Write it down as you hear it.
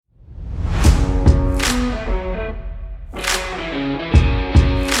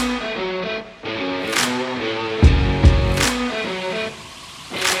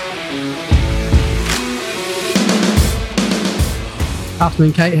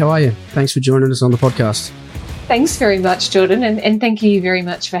Afternoon, Kate. How are you? Thanks for joining us on the podcast. Thanks very much, Jordan, and thank you very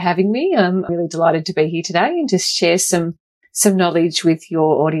much for having me. I'm really delighted to be here today and just share some knowledge with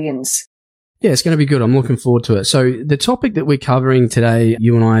your audience. Yeah, it's going to be good. I'm looking forward to it. So the topic that we're covering today,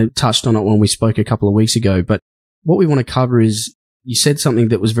 you and I touched on it when we spoke a couple of weeks ago, but what we want to cover is, you said something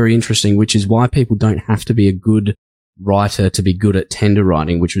that was very interesting, which is why people don't have to be a good writer to be good at tender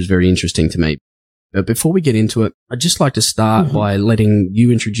writing, which was very interesting to me. But before we get into it, I'd just like to start by letting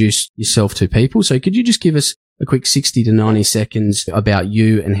you introduce yourself to people. So could you just give us a quick 60 to 90 seconds about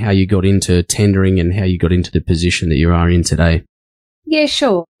you and how you got into tendering and how you got into the position that you are in today? Yeah,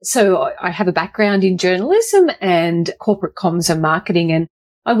 sure. So I have a background in journalism and corporate comms and marketing, and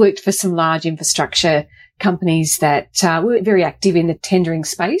I worked for some large infrastructure companies that were very active in the tendering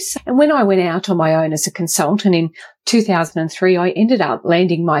space. And when I went out on my own as a consultant in 2003, I ended up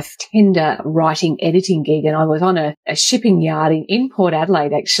landing my tender writing editing gig, and I was on a shipping yard in Port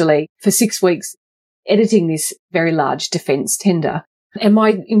Adelaide, actually, for 6 weeks, editing this very large defence tender. And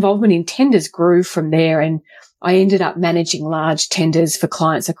my involvement in tenders grew from there, and I ended up managing large tenders for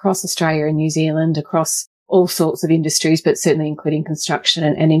clients across Australia and New Zealand, across all sorts of industries, but certainly including construction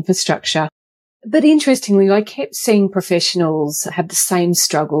and infrastructure. But interestingly, I kept seeing professionals have the same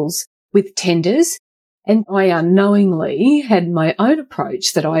struggles with tenders, and I unknowingly had my own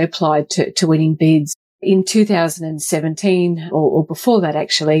approach that I applied to winning bids. In 2017, or before that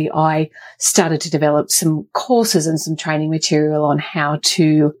actually, I started to develop some courses and some training material on how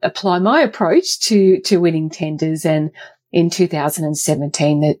to apply my approach to winning tenders. And in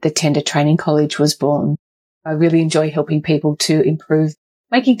 2017, the Tender Training College was born. I really enjoy helping people to improve,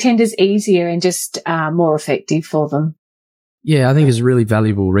 making tenders easier and just more effective for them. Yeah, I think it's really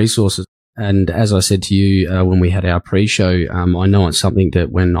valuable resources. And as I said to you when we had our pre-show, I know it's something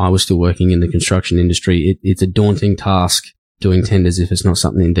that when I was still working in the construction industry, it's a daunting task doing tenders if it's not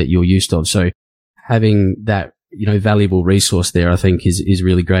something that you're used to. So having that, valuable resource there, I think is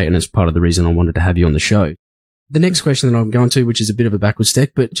really great. And it's part of the reason I wanted to have you on the show. The next question that I'm going to, which is a bit of a backward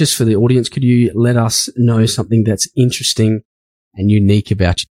step, but just for the audience, could you let us know something that's interesting and unique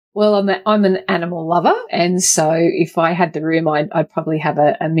about you? Well, I'm an animal lover, and so if I had the room, I'd probably have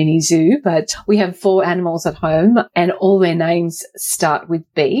a mini zoo, but we have 4 animals at home and all their names start with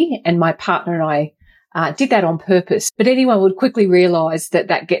B, and my partner and I did that on purpose. But anyone would quickly realise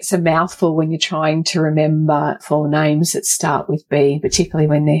that gets a mouthful when you're trying to remember 4 names that start with B, particularly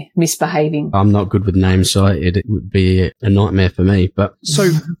when they're misbehaving. I'm not good with names, so it would be a nightmare for me. But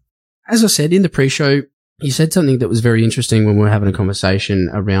so, as I said in the pre-show, you said something that was very interesting when we were having a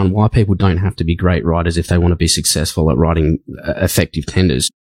conversation around why people don't have to be great writers if they want to be successful at writing effective tenders.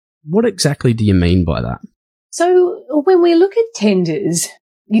 What exactly do you mean by that? So when we look at tenders,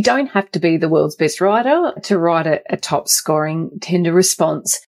 you don't have to be the world's best writer to write a top scoring tender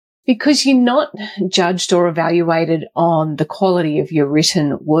response, because you're not judged or evaluated on the quality of your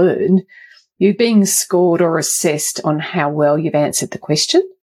written word. You're being scored or assessed on how well you've answered the question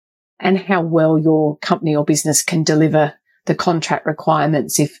and how well your company or business can deliver the contract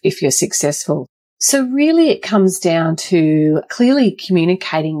requirements if you're successful. So really it comes down to clearly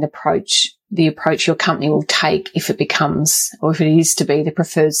communicating the approach your company will take if it is to be the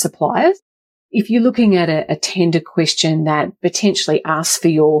preferred supplier. If you're looking at a tender question that potentially asks for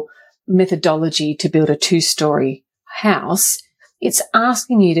your methodology to build a 2-story house, it's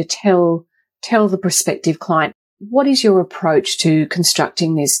asking you to tell the prospective client, what is your approach to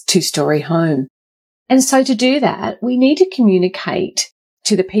constructing this 2-story home? And so to do that, we need to communicate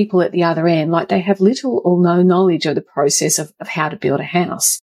to the people at the other end like they have little or no knowledge of the process of how to build a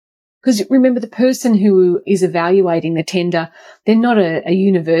house. Because remember, the person who is evaluating the tender, they're not a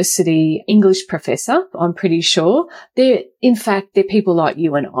university English professor, I'm pretty sure. They're people like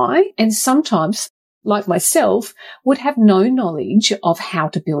you and I, and sometimes, like myself, would have no knowledge of how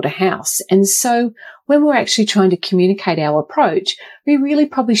to build a house. And so when we're actually trying to communicate our approach, we really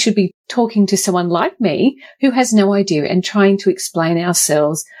probably should be talking to someone like me who has no idea and trying to explain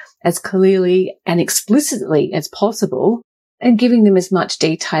ourselves as clearly and explicitly as possible, and giving them as much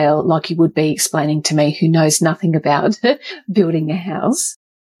detail like you would be explaining to me who knows nothing about building a house.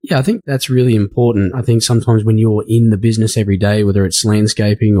 Yeah, I think that's really important. I think sometimes when you're in the business every day, whether it's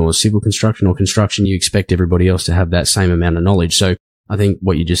landscaping or civil construction or construction, you expect everybody else to have that same amount of knowledge. So I think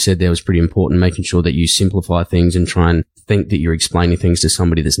what you just said there was pretty important, making sure that you simplify things and try and think that you're explaining things to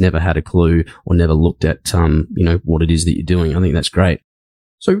somebody that's never had a clue or never looked at, what it is that you're doing. I think that's great.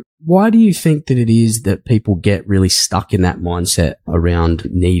 So why do you think that it is that people get really stuck in that mindset around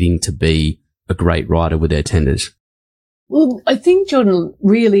needing to be a great writer with their tenders? Well, I think, Jordan,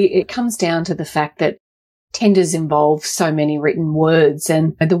 really it comes down to the fact that tenders involve so many written words.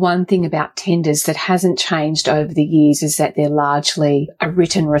 And the one thing about tenders that hasn't changed over the years is that they're largely a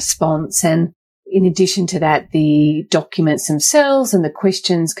written response. And in addition to that, the documents themselves and the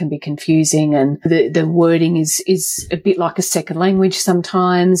questions can be confusing, and the wording is a bit like a second language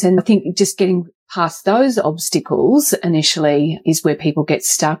sometimes. And I think just getting past those obstacles initially is where people get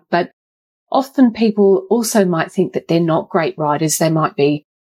stuck. But often people also might think that they're not great writers. They might be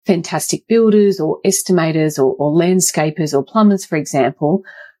fantastic builders or estimators or landscapers or plumbers, for example,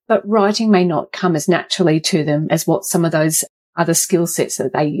 but writing may not come as naturally to them as what some of those other skill sets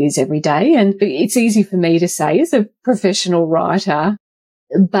that they use every day. And it's easy for me to say as a professional writer,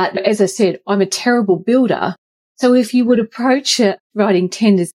 but as I said, I'm a terrible builder. So if you would approach writing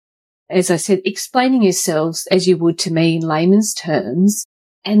tenders, as I said, explaining yourselves as you would to me in layman's terms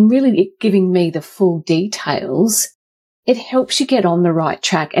and really giving me the full details, it helps you get on the right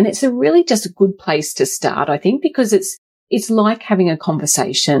track. And it's really just a good place to start, I think, because it's like having a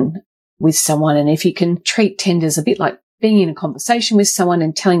conversation with someone. And if you can treat tenders a bit like being in a conversation with someone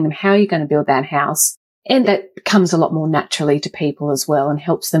and telling them how you're going to build that house, and that comes a lot more naturally to people as well and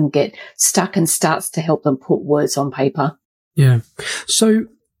helps them get stuck and starts to help them put words on paper. Yeah. So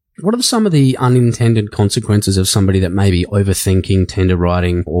what are some of the unintended consequences of somebody that may be overthinking tender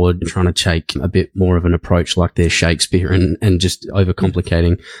writing or trying to take a bit more of an approach like they're Shakespeare and just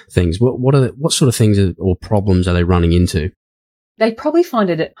overcomplicating things? What sort of things or problems are they running into? They probably find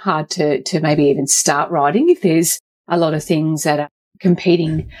it hard to maybe even start writing if there's a lot of things that are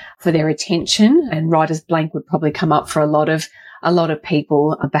competing for their attention, and writer's blank would probably come up for a lot of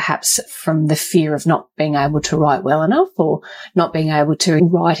people, perhaps from the fear of not being able to write well enough or not being able to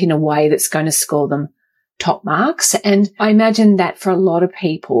write in a way that's going to score them top marks. And I imagine that for a lot of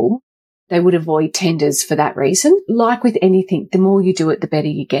people, they would avoid tenders for that reason. Like with anything, the more you do it, the better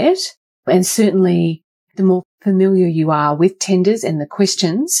you get. And certainly the more familiar you are with tenders and the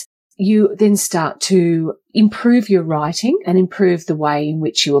questions, you then start to improve your writing and improve the way in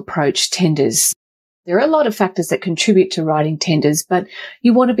which you approach tenders. There are a lot of factors that contribute to writing tenders, but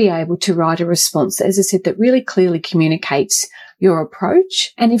you want to be able to write a response, as I said, that really clearly communicates your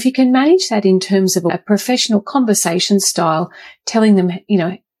approach. And if you can manage that in terms of a professional conversation style, telling them,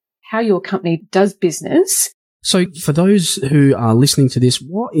 how your company does business. So for those who are listening to this,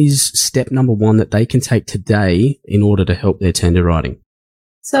 what is step number one that they can take today in order to help their tender writing?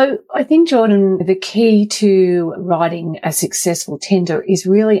 So I think, Jordan, the key to writing a successful tender is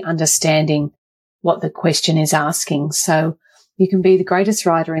really understanding what the question is asking. So you can be the greatest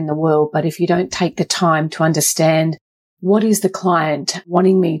writer in the world, but if you don't take the time to understand what is the client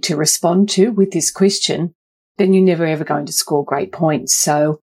wanting me to respond to with this question, then you're never ever going to score great points.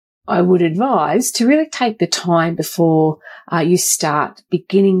 So I would advise to really take the time before you start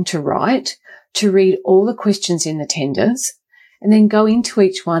beginning to write to read all the questions in the tenders, and then go into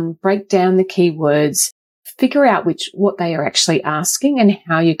each one, break down the keywords, figure out what they are actually asking and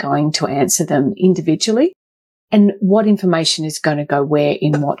how you're going to answer them individually and what information is going to go where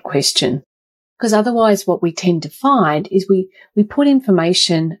in what question. Because otherwise what we tend to find is we put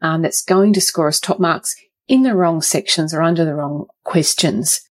information that's going to score us top marks in the wrong sections or under the wrong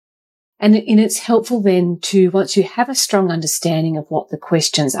questions. And it's helpful then to, once you have a strong understanding of what the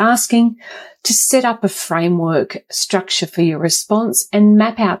question's asking, to set up a framework structure for your response and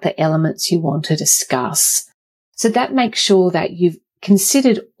map out the elements you want to discuss. So that makes sure that you've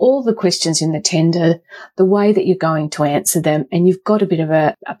considered all the questions in the tender, the way that you're going to answer them, and you've got a bit of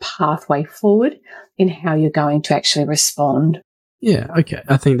a pathway forward in how you're going to actually respond. Yeah, okay.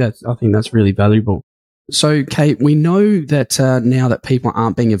 I think that's really valuable. So, Kate, we know that now that people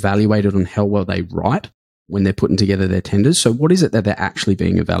aren't being evaluated on how well they write when they're putting together their tenders. So what is it that they're actually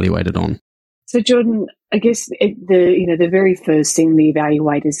being evaluated on? So, Jordan, I guess the very first thing the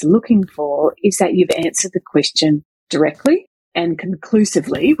evaluators are looking for is that you've answered the question directly and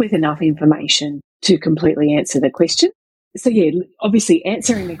conclusively with enough information to completely answer the question. So, yeah, obviously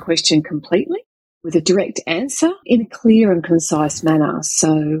answering the question completely with a direct answer in a clear and concise manner.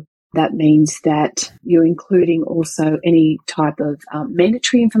 So that means that you're including also any type of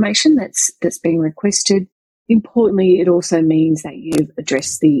mandatory information that's being requested. Importantly, it also means that you've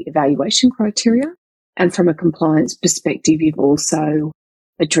addressed the evaluation criteria. And from a compliance perspective, you've also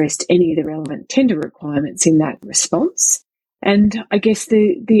addressed any of the relevant tender requirements in that response. And I guess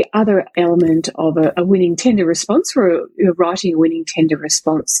the other element of a winning tender response, or writing a winning tender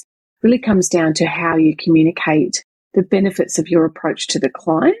response, really comes down to how you communicate the benefits of your approach to the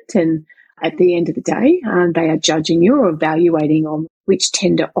client. And at the end of the day, they are judging you or evaluating on which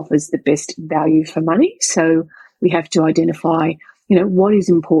tender offers the best value for money. So we have to identify, what is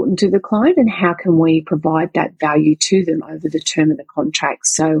important to the client and how can we provide that value to them over the term of the contract.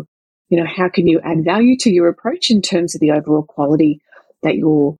 So, how can you add value to your approach in terms of the overall quality that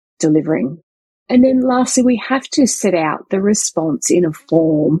you're delivering? And then lastly, we have to set out the response in a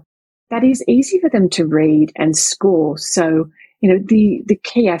form that is easy for them to read and score. So, the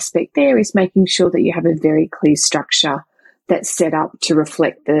key aspect there is making sure that you have a very clear structure that's set up to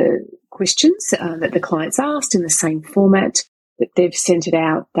reflect the questions that the client's asked in the same format that they've sent it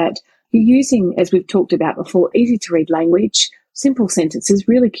out, that you're using, as we've talked about before, easy to read language, simple sentences,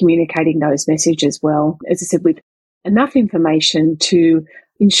 really communicating those messages well, as I said, with enough information to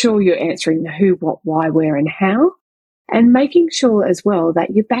ensure you're answering the who, what, why, where and how, and making sure as well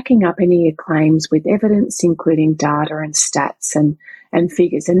that you're backing up any of your claims with evidence, including data and stats and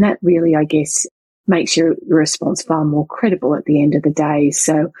figures. And that really, I guess, makes your response far more credible at the end of the day.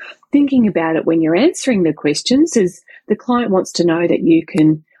 So thinking about it when you're answering the questions is the client wants to know that you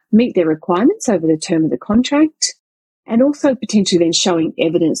can meet their requirements over the term of the contract, and also potentially then showing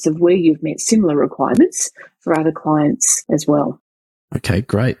evidence of where you've met similar requirements for other clients as well. Okay,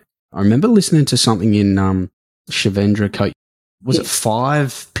 great. I remember listening to something in Shivendra Coat. Was it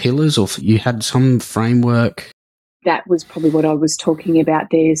 5 pillars, or you had some framework? That was probably what I was talking about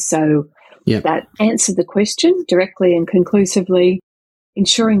there. So that answered the question directly and conclusively,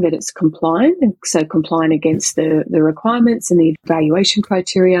 ensuring that it's compliant, and so compliant against the requirements and the evaluation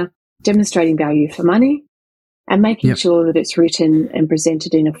criteria, demonstrating value for money, and making sure that it's written and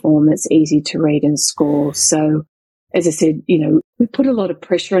presented in a form that's easy to read and score. So, as I said, we put a lot of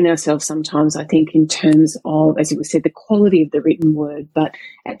pressure on ourselves sometimes, I think, in terms of, as it was said, the quality of the written word. But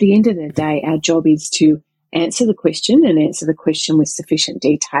at the end of the day, our job is to answer the question and answer the question with sufficient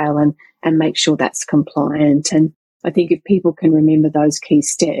detail and make sure that's compliant. And I think if people can remember those key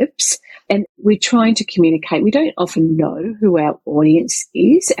steps, and we're trying to communicate, we don't often know who our audience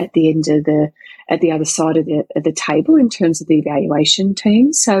is at the end of at the other side of the table in terms of the evaluation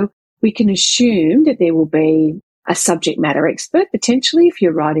team. So we can assume that there will be a subject matter expert, potentially. If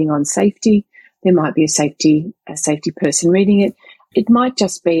you're writing on safety, there might be a safety person reading it. It might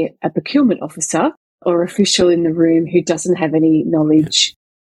just be a procurement officer or official in the room who doesn't have any knowledge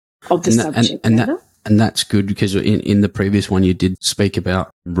of the subject matter. And that's good, because in the previous one you did speak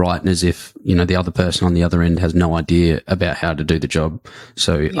about writing as if, the other person on the other end has no idea about how to do the job.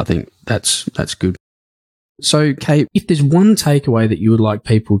 So I think that's good. So, Kate, if there's one takeaway that you would like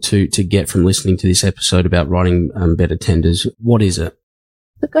people to get from listening to this episode about writing better tenders, what is it?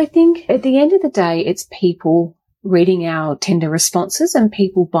 Look, I think at the end of the day, it's people reading our tender responses and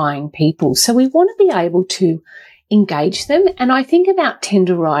people buying people. So we want to be able to engage them. And I think about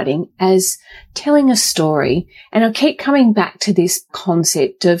tender writing as telling a story. And I keep coming back to this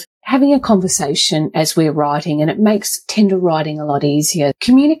concept of having a conversation as we're writing, and it makes tender writing a lot easier.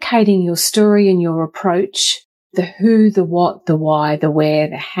 Communicating your story and your approach, the who, the what, the why, the where,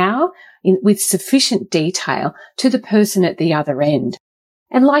 the how, with sufficient detail to the person at the other end.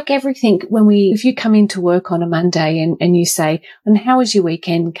 And like everything, if you come into work on a Monday and you say, "And how was your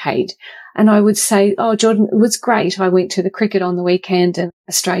weekend, Kate?" And I would say, "Oh, Jordan, it was great. I went to the cricket on the weekend and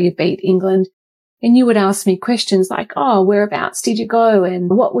Australia beat England." And you would ask me questions like, "Oh, whereabouts did you go? And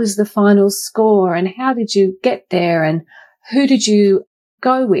what was the final score? And how did you get there? And who did you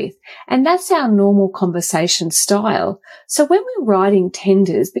go with?" And that's our normal conversation style. So when we're writing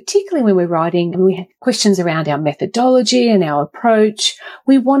tenders, particularly when we're writing and we have questions around our methodology and our approach,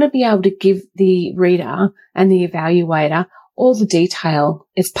 we want to be able to give the reader and the evaluator all the detail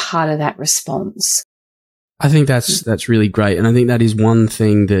as part of that response. I think that's really great. And I think that is one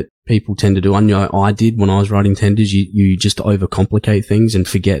thing that people tend to do. I know I did when I was writing tenders. You just overcomplicate things and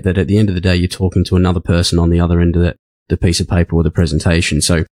forget that at the end of the day, you're talking to another person on the other end of the piece of paper or the presentation.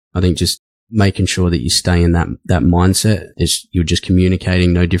 So I think just making sure that you stay in that mindset is you're just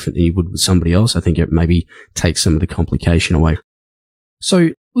communicating no different than you would with somebody else. I think it maybe takes some of the complication away. So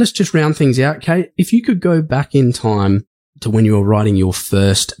let's just round things out, Kate. If you could go back in time to when you were writing your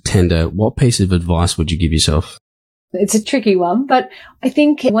first tender, what piece of advice would you give yourself? It's a tricky one, but I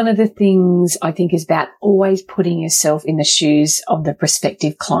think one of the things I think is about always putting yourself in the shoes of the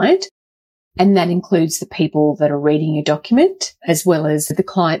prospective client. And that includes the people that are reading your document, as well as the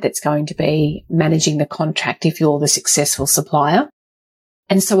client that's going to be managing the contract if you're the successful supplier.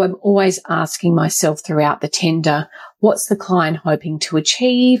 And so I'm always asking myself throughout the tender, what's the client hoping to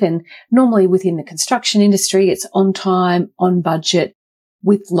achieve? And normally within the construction industry, it's on time, on budget,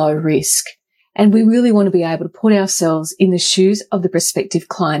 with low risk. And we really want to be able to put ourselves in the shoes of the prospective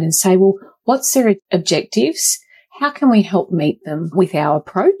client and say, well, what's their objectives? How can we help meet them with our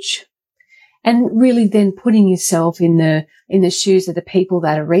approach? and really then putting yourself in the shoes of the people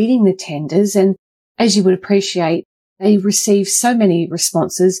that are reading the tenders. And as you would appreciate, they receive so many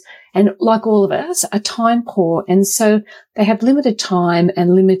responses, and like all of us, are time poor. And so they have limited time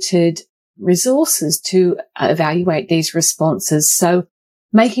and limited resources to evaluate these responses. So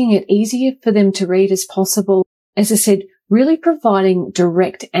making it easier for them to read as possible. As I said, really providing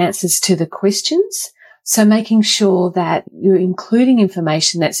direct answers to the questions. So making sure that you're including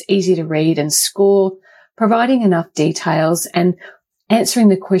information that's easy to read and score, providing enough details, and answering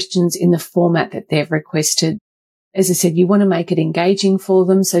the questions in the format that they've requested. As I said, you want to make it engaging for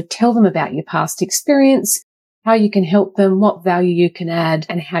them. So tell them about your past experience, how you can help them, what value you can add,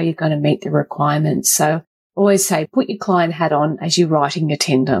 and how you're going to meet the requirements. So always say, put your client hat on as you're writing your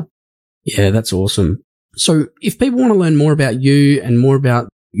tender. Yeah, that's awesome. So if people want to learn more about you and more about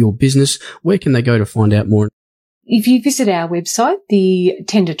your business, where can they go to find out more? If you visit our website, the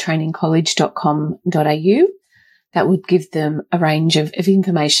tendertrainingcollege.com.au, that would give them a range of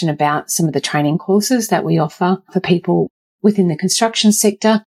information about some of the training courses that we offer for people within the construction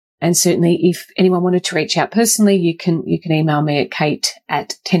sector. And certainly if anyone wanted to reach out personally, you can email me at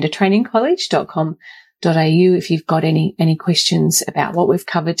kate@tendertrainingcollege.com.au if you've got any questions about what we've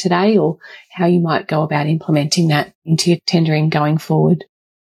covered today or how you might go about implementing that into your tendering going forward.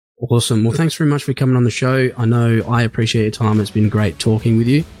 Awesome. Well, thanks very much for coming on the show. I know I appreciate your time. It's been great talking with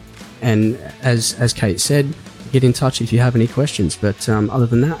you. And as Kate said, get in touch if you have any questions. But other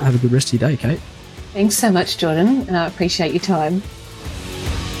than that, have a good rest of your day, Kate. Thanks so much, Jordan. I appreciate your time.